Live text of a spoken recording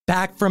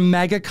Back from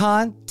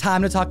MegaCon,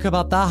 time to talk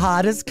about the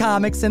hottest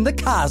comics in the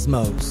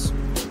cosmos.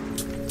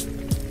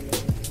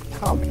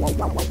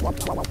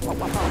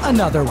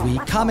 Another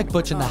week, Comic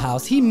Butch in the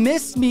house. He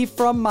missed me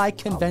from my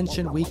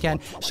convention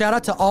weekend. Shout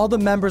out to all the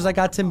members I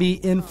got to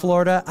meet in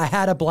Florida. I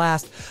had a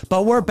blast,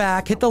 but we're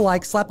back. Hit the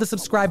like, slap the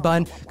subscribe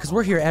button, because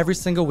we're here every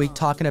single week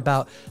talking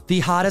about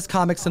the hottest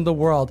comics in the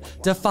world,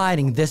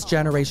 defining this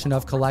generation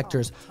of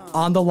collectors.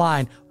 On the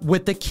line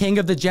with the king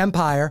of the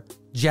Gempire,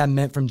 Gem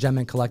Mint from Gem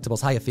Mint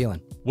Collectibles. How you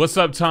feeling? What's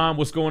up, Tom?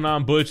 What's going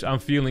on, Butch? I'm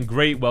feeling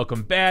great.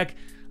 Welcome back.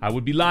 I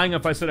would be lying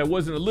if I said I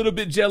wasn't a little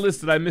bit jealous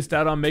that I missed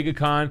out on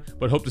MegaCon,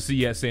 but hope to see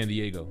you at San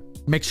Diego.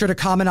 Make sure to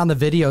comment on the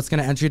video. It's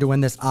going to enter you to win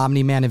this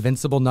Omni-Man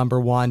Invincible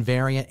 #1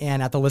 variant.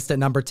 And at the list at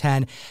number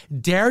 10,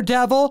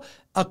 Daredevil,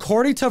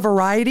 according to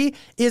Variety,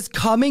 is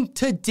coming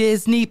to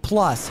Disney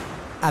Plus.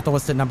 At the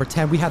list at number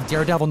 10, we have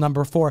Daredevil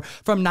 #4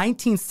 from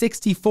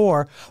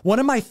 1964. One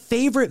of my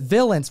favorite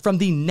villains from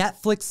the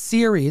Netflix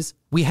series,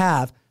 we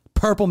have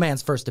Purple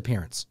Man's first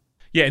appearance.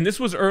 Yeah, and this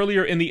was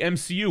earlier in the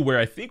MCU where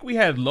I think we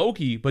had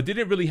Loki, but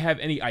didn't really have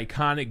any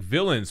iconic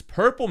villains.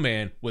 Purple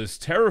Man was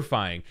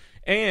terrifying.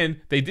 And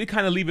they did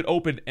kind of leave it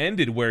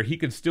open-ended where he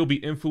could still be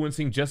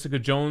influencing Jessica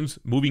Jones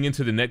moving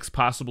into the next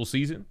possible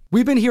season.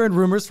 We've been hearing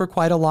rumors for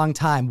quite a long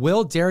time.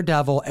 Will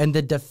Daredevil and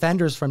the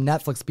Defenders from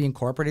Netflix be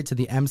incorporated to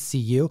the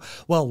MCU?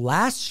 Well,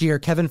 last year,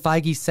 Kevin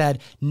Feige said,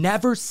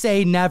 never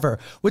say never,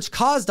 which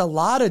caused a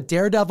lot of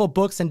Daredevil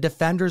books and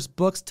Defenders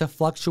books to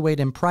fluctuate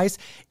in price.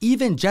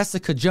 Even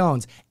Jessica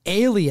Jones,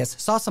 Alias,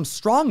 saw some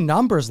strong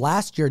numbers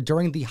last year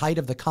during the height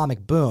of the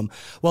comic boom.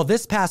 Well,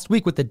 this past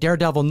week with the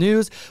Daredevil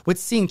news, with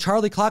seeing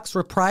Charlie Cox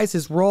reprise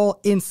his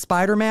role in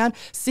Spider-Man,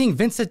 seeing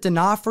Vincent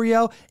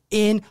D'Onofrio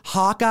in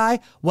Hawkeye,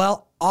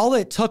 well, all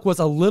it took was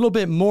a little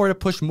bit more to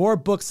push more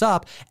books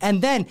up.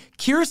 And then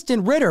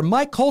Kirsten Ritter,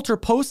 Mike Coulter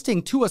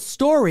posting to a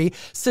story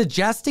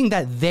suggesting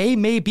that they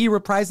may be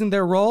reprising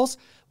their roles.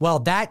 Well,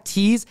 that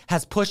tease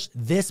has pushed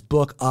this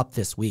book up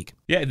this week.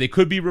 Yeah, they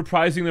could be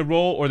reprising the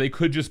role, or they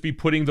could just be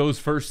putting those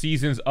first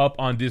seasons up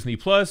on Disney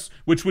Plus,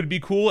 which would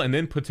be cool, and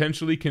then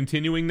potentially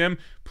continuing them.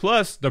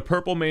 Plus, the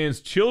Purple Man's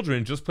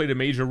children just played a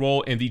major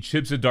role in the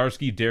Chip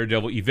Zdarsky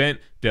Daredevil event,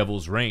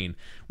 Devil's Reign.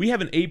 We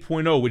have an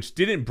 8.0, which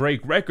didn't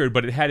break record,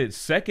 but it had its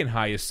second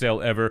highest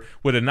sale ever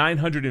with a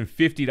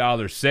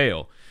 $950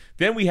 sale.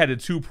 Then we had a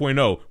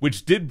 2.0,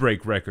 which did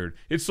break record.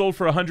 It sold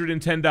for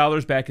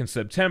 $110 back in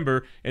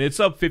September, and it's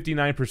up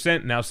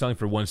 59%, now selling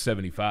for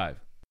 $175.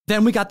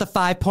 Then we got the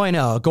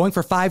 5.0, going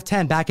for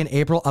 $510 back in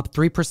April, up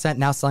 3%,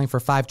 now selling for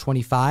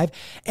 $525.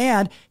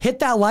 And hit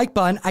that like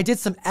button. I did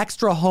some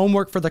extra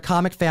homework for the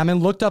comic famine,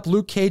 looked up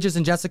Luke Cage's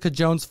and Jessica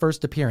Jones'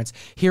 first appearance.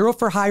 Hero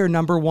for Hire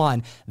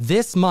 #1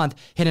 this month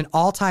hit an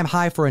all-time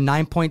high for a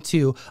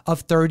 9.2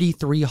 of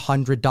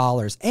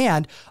 $3,300.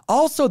 And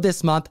also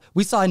this month,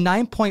 we saw a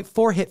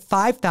 9.4 hit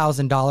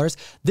 $5,000.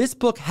 This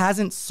book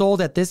hasn't sold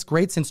at this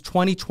rate since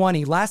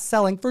 2020, last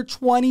selling for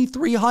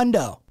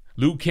 $2,300.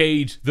 Luke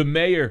Cage, the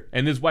mayor,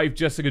 and his wife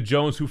Jessica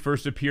Jones, who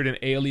first appeared in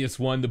Alias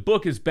 1. The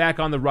book is back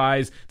on the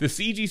rise. The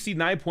CGC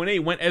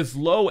 9.8 went as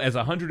low as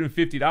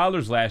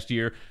 $150 last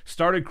year,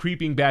 started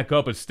creeping back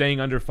up but staying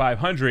under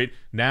 $500.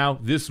 Now,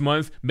 this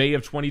month, May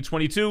of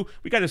 2022,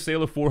 we got a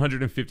sale of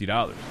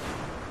 $450.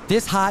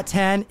 This Hot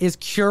 10 is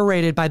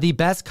curated by the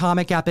best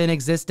comic app in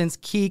existence,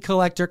 Key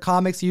Collector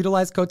Comics.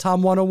 Utilize code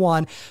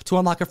TOM101 to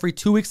unlock a free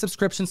 2-week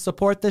subscription,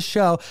 support the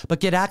show,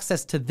 but get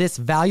access to this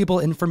valuable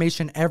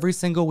information every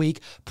single week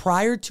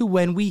prior to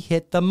when we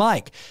hit the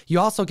mic. You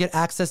also get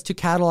access to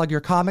catalog your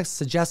comics,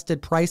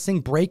 suggested pricing,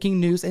 breaking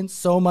news, and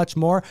so much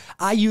more.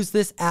 I use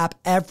this app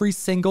every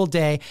single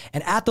day.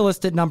 And at the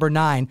list at number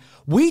 9,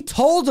 we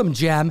told them,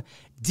 Gem,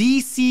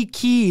 DC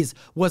Keys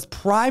was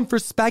prime for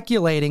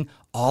speculating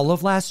all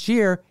of last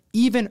year,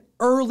 even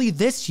early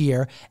this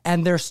year,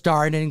 and they're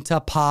starting to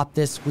pop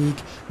this week.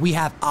 We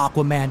have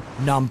Aquaman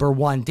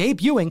 #1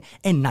 debuting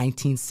in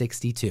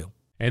 1962.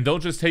 And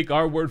don't just take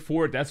our word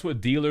for it. That's what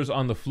dealers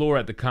on the floor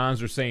at the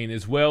cons are saying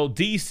as well.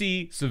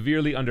 DC,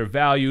 severely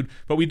undervalued,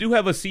 but we do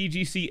have a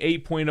CGC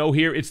 8.0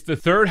 here. It's the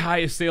third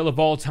highest sale of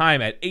all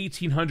time at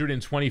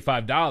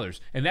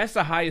 $1,825. And that's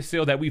the highest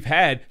sale that we've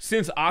had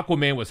since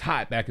Aquaman was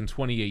hot back in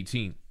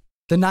 2018.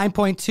 The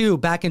 9.2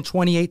 back in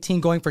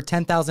 2018 going for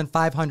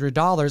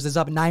 $10,500 is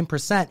up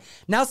 9%,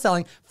 now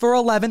selling for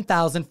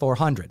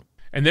 $11,400.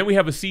 And then we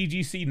have a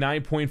CGC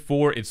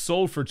 9.4. It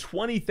sold for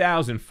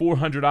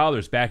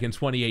 $20,400 back in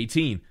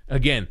 2018.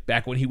 Again,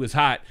 back when he was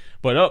hot,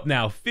 but up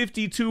now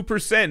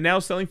 52%, now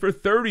selling for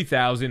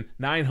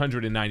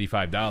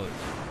 $30,995.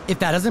 If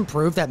that doesn't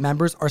prove that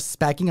members are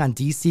speccing on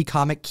DC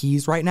Comic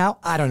Keys right now,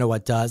 I don't know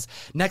what does.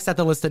 Next at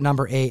the list at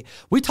number 8,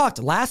 we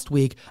talked last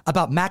week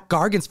about Matt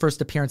Gargan's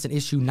first appearance in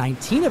issue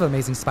 19 of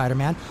Amazing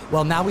Spider-Man.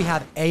 Well, now we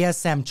have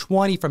ASM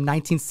 20 from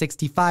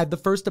 1965, the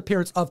first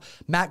appearance of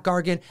Matt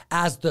Gargan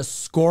as the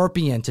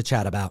Scorpion to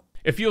chat about.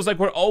 It feels like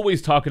we're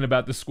always talking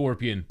about the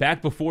Scorpion.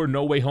 Back before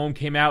No Way Home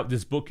came out,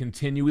 this book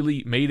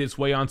continually made its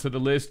way onto the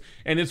list,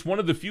 and it's one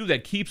of the few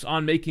that keeps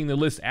on making the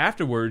list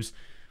afterwards.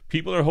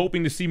 People are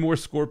hoping to see more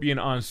Scorpion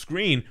on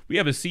screen. We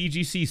have a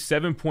CGC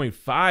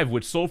 7.5,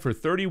 which sold for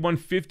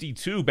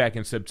 $31.52 back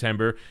in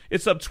September.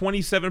 It's up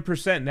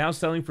 27%, now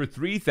selling for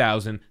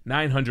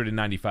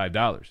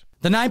 $3,995.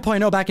 The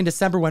 9.0 back in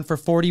December went for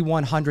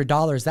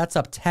 $4,100. That's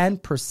up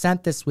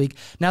 10% this week,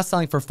 now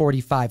selling for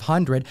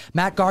 $4,500.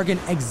 Matt Gargan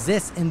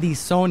exists in the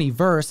Sony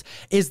verse.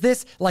 Is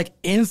this like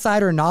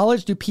insider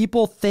knowledge? Do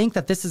people think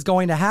that this is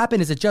going to happen?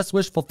 Is it just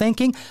wishful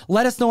thinking?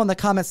 Let us know in the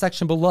comment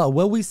section below.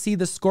 Will we see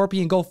the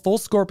Scorpion go full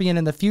Scorpion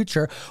in the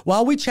future?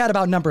 While we chat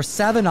about number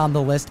 7 on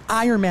the list,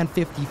 Iron Man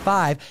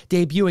 55,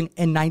 debuting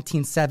in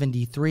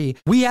 1973.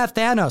 We have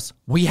Thanos.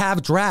 We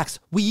have Drax.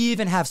 We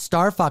even have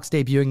Star Fox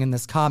debuting in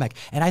this comic.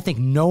 And I think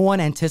no one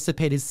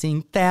anticipated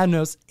seeing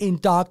Thanos in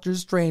Doctor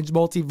Strange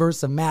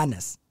Multiverse of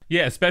Madness.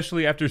 Yeah,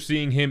 especially after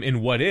seeing him in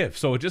What If.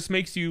 So it just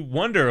makes you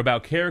wonder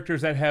about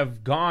characters that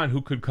have gone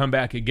who could come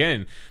back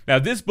again. Now,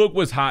 this book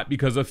was hot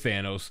because of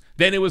Thanos.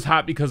 Then it was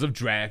hot because of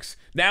Drax.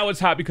 Now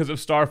it's hot because of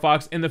Star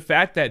Fox. And the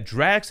fact that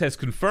Drax has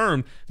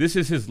confirmed this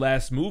is his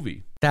last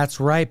movie. That's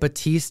right.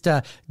 Batista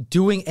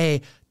doing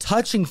a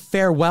touching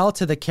farewell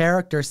to the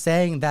character,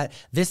 saying that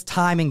this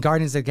time in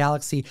Guardians of the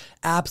Galaxy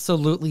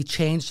absolutely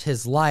changed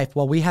his life.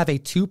 Well, we have a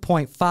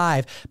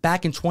 2.5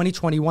 back in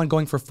 2021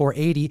 going for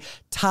 $480,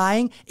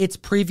 tying its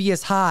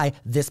previous high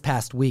this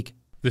past week.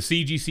 The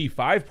CGC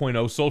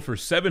 5.0 sold for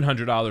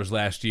 $700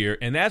 last year,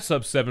 and that's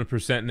up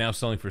 7%, now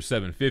selling for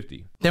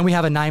 $750. Then we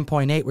have a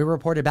 9.8. We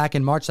reported back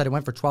in March that it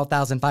went for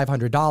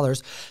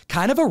 $12,500.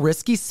 Kind of a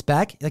risky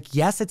spec. Like,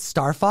 yes, it's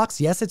Star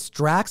Fox. Yes, it's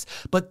Drax.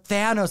 But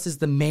Thanos is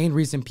the main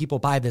reason people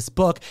buy this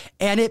book.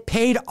 And it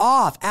paid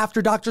off.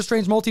 After Doctor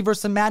Strange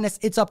Multiverse of Madness,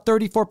 it's up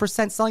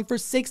 34%, selling for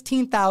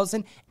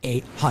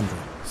 $16,800.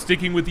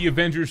 Sticking with the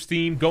Avengers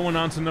theme, going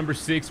on to number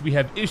 6, we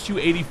have issue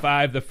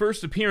 85, the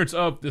first appearance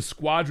of the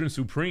Squadron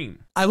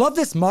Supreme. I love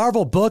this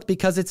Marvel book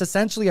because it's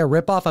essentially a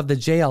ripoff of the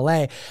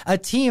JLA, a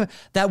team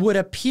that would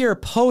appear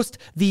post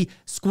the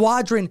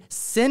Squadron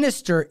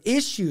Sinister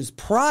issues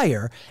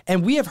prior.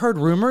 And we have heard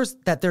rumors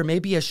that there may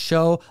be a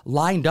show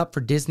lined up for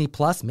Disney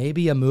Plus,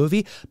 maybe a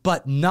movie,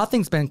 but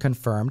nothing's been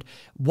confirmed.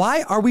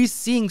 Why are we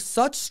seeing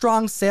such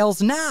strong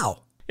sales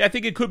now? Yeah, I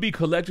think it could be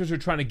collectors are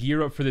trying to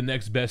gear up for the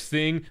next best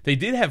thing. They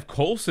did have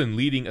Coulson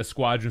leading a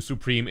Squadron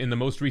Supreme in the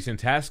most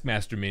recent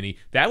Taskmaster mini.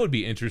 That would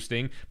be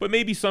interesting, but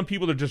maybe some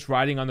people are just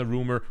riding on the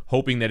rumor,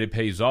 hoping that it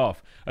pays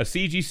off. A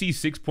CGC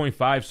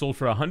 6.5 sold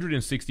for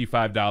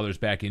 $165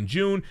 back in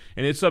June,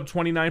 and it's up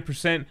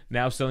 29%,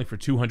 now selling for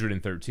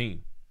 $213.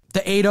 The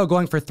 8.0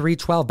 going for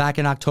 $312 back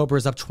in October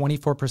is up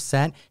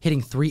 24%,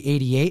 hitting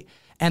 $388.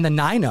 And the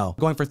 9.0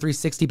 going for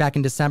 $360 back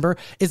in December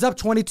is up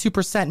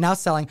 22%, now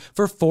selling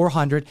for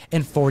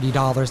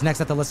 $440.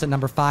 Next at the list at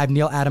number 5,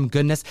 Neil Adam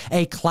Goodness,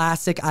 a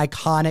classic,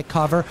 iconic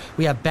cover.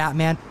 We have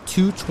Batman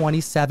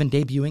 227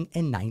 debuting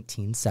in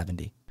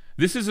 1970.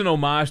 This is an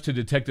homage to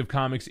Detective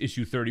Comics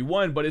issue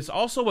 31, but it's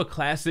also a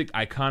classic,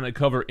 iconic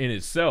cover in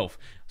itself.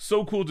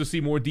 So cool to see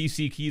more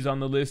DC keys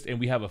on the list, and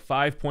we have a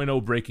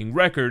 5.0 breaking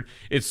record.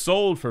 It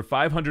sold for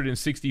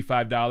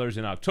 $565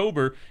 in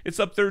October. It's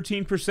up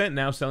 13%,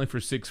 now selling for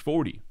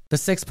 $640. The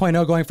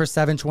 6.0 going for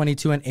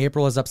 $722 in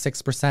April is up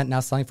 6%,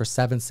 now selling for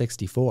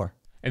 $764.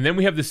 And then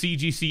we have the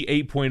CGC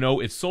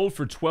 8.0. It sold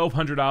for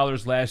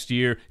 $1,200 last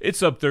year.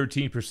 It's up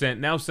 13%,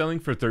 now selling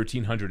for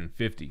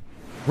 $1,350.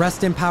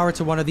 Rest in power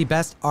to one of the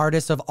best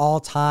artists of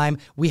all time.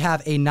 We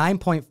have a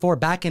 9.4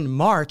 back in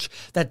March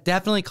that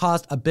definitely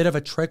caused a bit of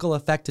a trickle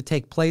effect to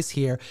take place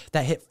here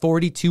that hit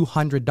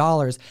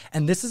 $4,200.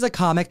 And this is a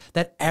comic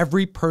that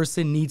every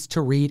person needs to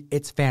read.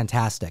 It's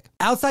fantastic.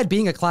 Outside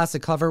being a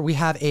classic cover, we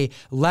have a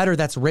letter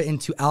that's written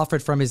to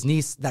Alfred from his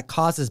niece that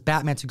causes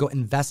Batman to go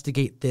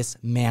investigate this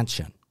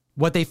mansion.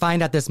 What they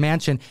find at this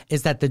mansion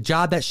is that the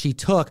job that she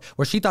took,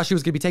 where she thought she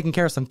was going to be taking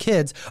care of some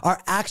kids,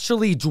 are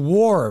actually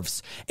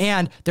dwarves.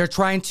 And they're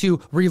trying to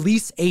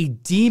release a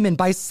demon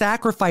by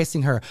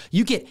sacrificing her.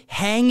 You get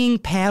hanging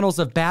panels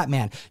of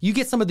Batman. You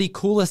get some of the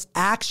coolest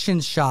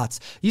action shots.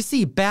 You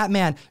see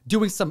Batman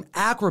doing some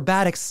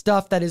acrobatic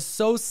stuff that is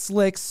so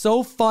slick,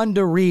 so fun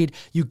to read.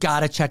 You got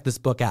to check this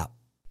book out.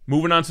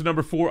 Moving on to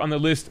number 4 on the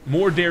list,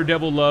 more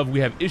Daredevil love.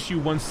 We have issue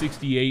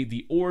 168,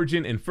 the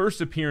origin and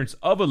first appearance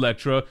of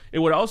Elektra. It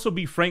would also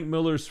be Frank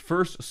Miller's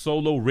first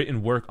solo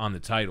written work on the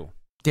title.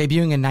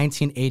 Debuting in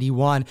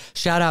 1981,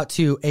 shout out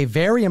to a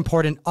very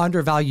important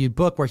undervalued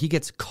book where he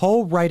gets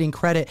co-writing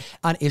credit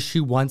on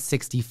issue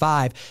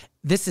 165.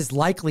 This is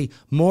likely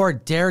more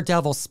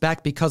Daredevil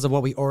spec because of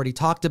what we already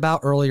talked about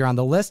earlier on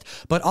the list,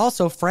 but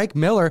also Frank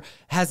Miller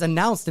has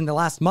announced in the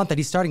last month that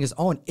he's starting his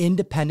own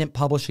independent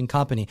publishing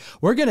company.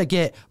 We're going to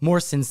get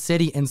more Sin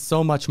City and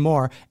so much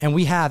more, and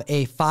we have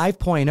a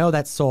 5.0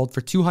 that sold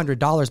for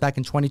 $200 back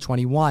in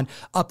 2021,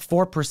 up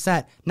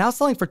 4%, now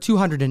selling for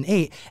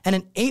 $208, and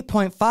an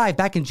 8.5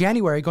 back in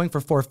January going for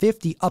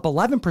 $450, up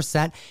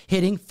 11%,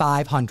 hitting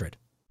 $500.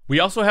 We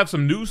also have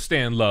some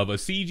newsstand love. A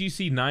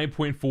CGC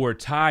 9.4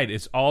 tied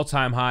its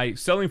all-time high,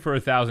 selling for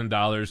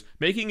 $1,000,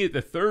 making it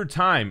the third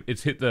time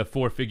it's hit the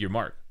 4-figure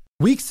mark.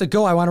 Weeks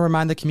ago, I want to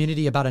remind the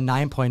community about a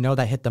 9.0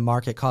 that hit the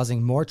market,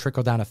 causing more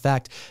trickle-down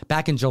effect.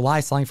 Back in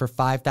July, selling for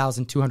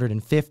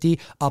 $5,250,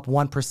 up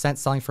 1%,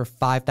 selling for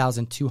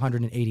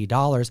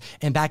 $5,280.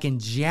 And back in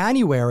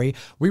January,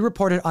 we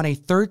reported on a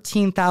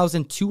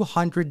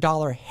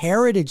 $13,200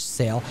 heritage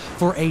sale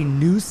for a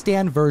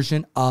newsstand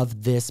version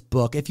of this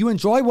book. If you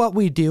enjoy what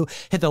we do,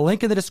 hit the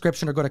link in the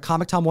description or go to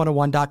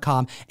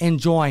ComicTom101.com and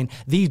join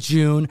the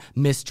June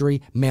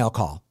Mystery Mail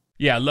Call.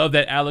 Yeah, I love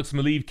that Alex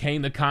Maleev,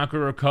 Kang the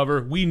Conqueror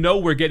cover. We know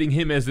we're getting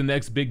him as the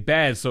next big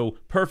bad, so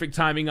perfect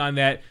timing on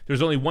that.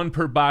 There's only one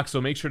per box,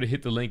 so make sure to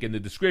hit the link in the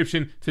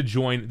description to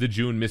join the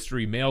June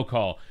Mystery Mail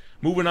Call.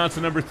 Moving on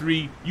to number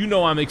 3, you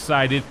know I'm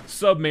excited.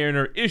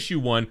 Submariner Issue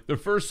 1, the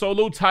first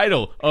solo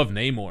title of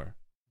Namor.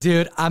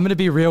 Dude, I'm going to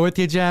be real with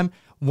you, Jem.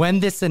 When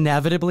this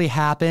inevitably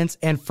happens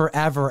and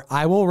forever,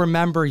 I will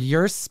remember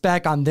your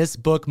spec on this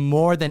book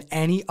more than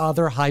any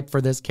other hype for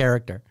this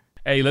character.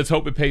 Hey, let's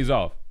hope it pays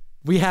off.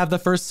 We have the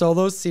first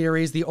solo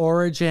series, The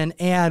Origin,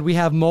 and we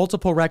have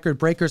multiple record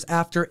breakers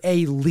after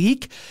a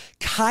leak.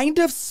 Kind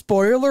of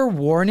spoiler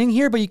warning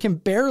here, but you can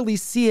barely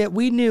see it.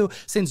 We knew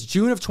since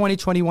June of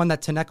 2021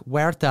 that Tenoch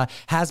Huerta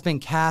has been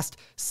cast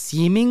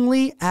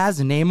seemingly as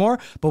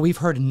Namor, but we've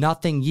heard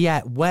nothing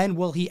yet. When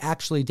will he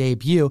actually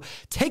debut?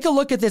 Take a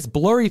look at this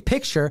blurry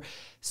picture.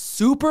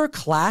 Super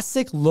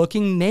classic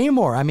looking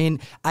Namor. I mean,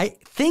 I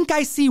think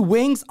I see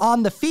wings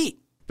on the feet.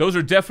 Those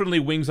are definitely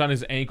wings on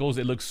his ankles.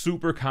 It looks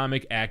super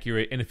comic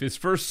accurate. And if his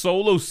first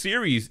solo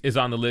series is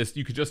on the list,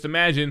 you could just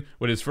imagine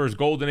what his first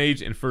Golden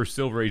Age and first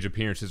Silver Age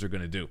appearances are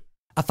going to do.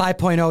 A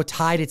 5.0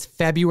 tied its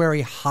February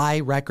high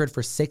record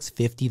for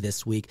 $650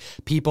 this week.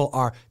 People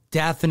are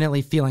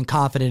definitely feeling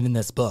confident in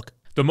this book.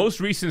 The most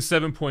recent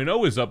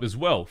 7.0 is up as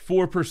well,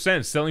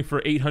 4%, selling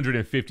for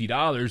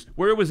 $850,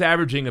 where it was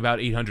averaging about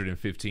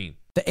 $815.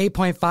 The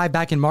 8.5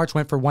 back in March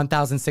went for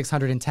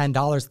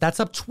 $1,610. That's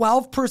up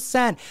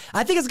 12%.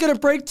 I think it's going to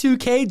break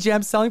 2K,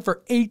 Gem, selling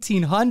for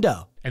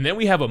 $1,800. And then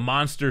we have a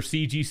monster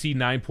CGC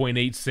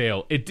 9.8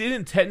 sale. It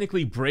didn't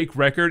technically break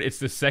record. It's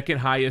the second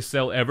highest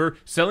sale ever,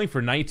 selling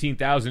for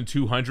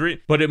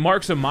 $19,200. But it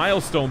marks a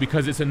milestone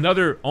because it's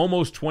another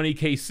almost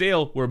 20K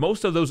sale where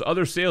most of those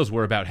other sales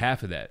were about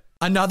half of that.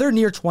 Another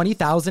near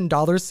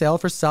 $20,000 sale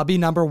for subby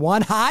number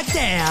 1. Hot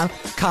damn,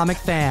 Comic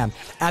Fam.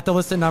 At the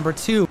list of number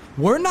 2,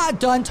 we're not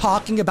done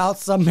talking about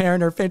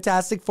Submariner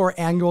Fantastic Four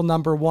Annual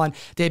number 1,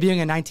 debuting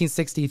in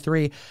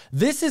 1963.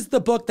 This is the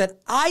book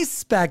that I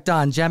spec'd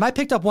on, Jem. I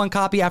picked up one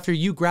copy after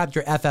you grabbed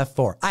your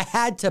FF4. I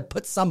had to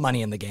put some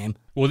money in the game.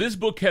 Well, this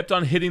book kept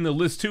on hitting the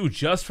list too,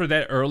 just for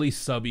that early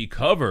subby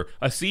cover.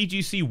 A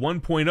CGC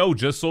 1.0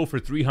 just sold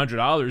for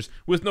 $300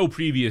 with no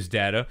previous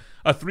data.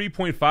 A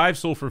 3.5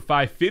 sold for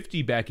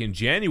 $550 back in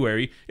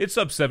January. It's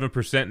up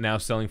 7% now,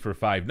 selling for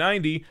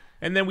 $590.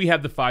 And then we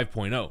have the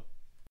 5.0.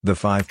 The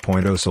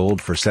 5.0 sold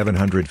for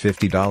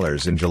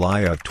 $750 in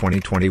July of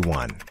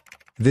 2021.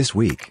 This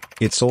week,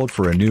 it sold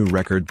for a new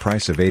record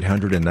price of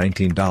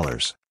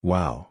 $819.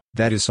 Wow,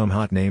 that is some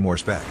hot Namor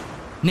spec.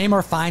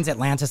 Namor finds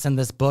Atlantis in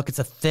this book. It's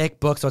a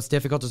thick book, so it's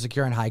difficult to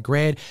secure in high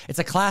grade. It's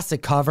a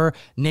classic cover.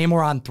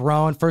 Namor on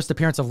throne. First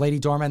appearance of Lady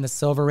Dorma in the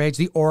Silver Age.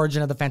 The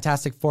origin of the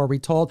Fantastic Four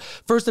retold.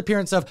 First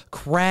appearance of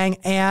Krang.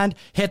 And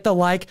hit the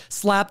like,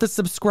 slap the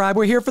subscribe.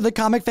 We're here for the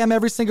Comic Fam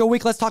every single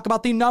week. Let's talk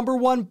about the number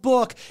 1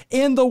 book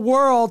in the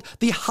world.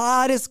 The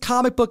hottest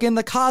comic book in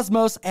the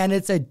cosmos. And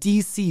it's a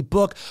DC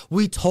book.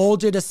 We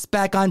told you to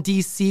spec on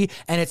DC,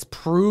 and it's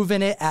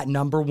proven it at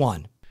number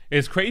 1.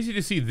 It's crazy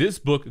to see this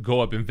book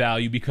go up in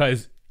value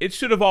because it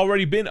should have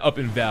already been up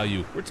in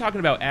value. We're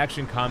talking about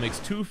Action Comics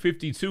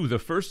 252, the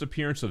first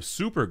appearance of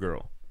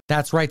Supergirl.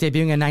 That's right,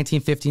 debuting in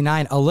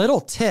 1959. A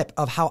little tip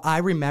of how I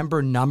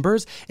remember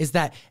numbers is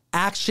that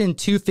Action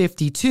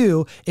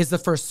 252 is the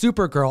first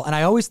Supergirl, and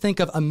I always think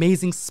of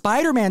Amazing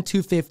Spider-Man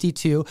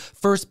 252,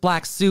 first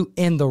black suit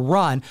in the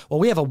run. Well,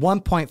 we have a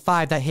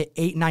 1.5 that hit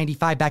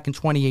 $895 back in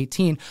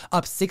 2018,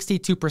 up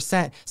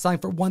 62%, selling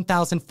for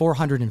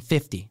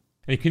 $1,450.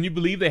 And can you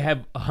believe they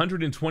have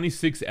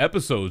 126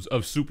 episodes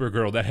of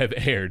Supergirl that have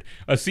aired?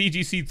 A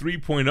CGC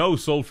 3.0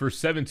 sold for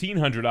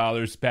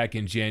 $1,700 back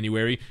in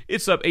January.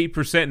 It's up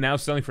 8% now,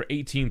 selling for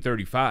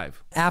 $1,835.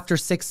 After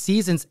 6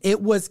 seasons, it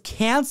was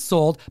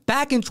canceled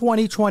back in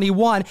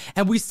 2021,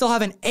 and we still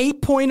have an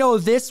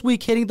 8.0 this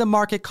week hitting the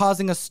market,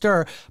 causing a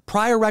stir.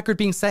 Prior record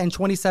being set in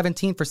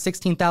 2017 for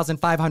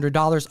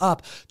 $16,500,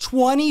 up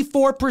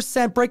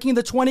 24%, breaking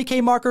the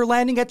 20K marker,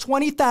 landing at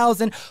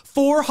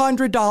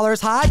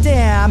 $20,400. Hot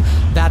damn.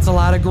 That's a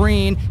lot of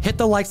green. Hit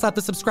the like, slap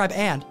the subscribe,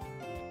 and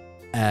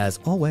as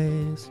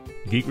always,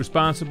 geek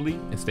responsibly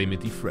and stay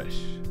minty fresh.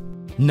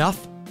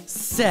 Enough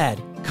said.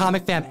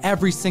 Comic Fam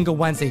every single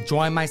Wednesday.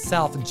 Join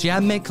myself,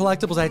 Gem Mint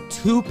Collectibles, at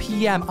 2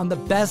 p.m. on the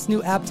best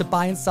new app to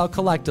buy and sell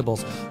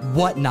collectibles,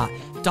 Whatnot.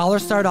 Dollar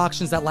start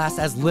auctions that last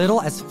as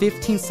little as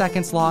 15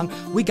 seconds long.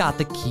 We got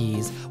the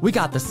keys, we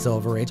got the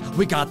Silver Age,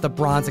 we got the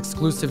bronze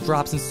exclusive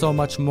drops, and so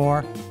much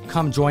more.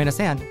 Come join us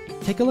and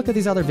take a look at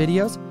these other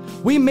videos.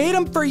 We made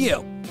them for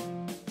you.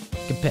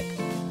 Good pick.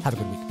 Have a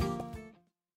good week.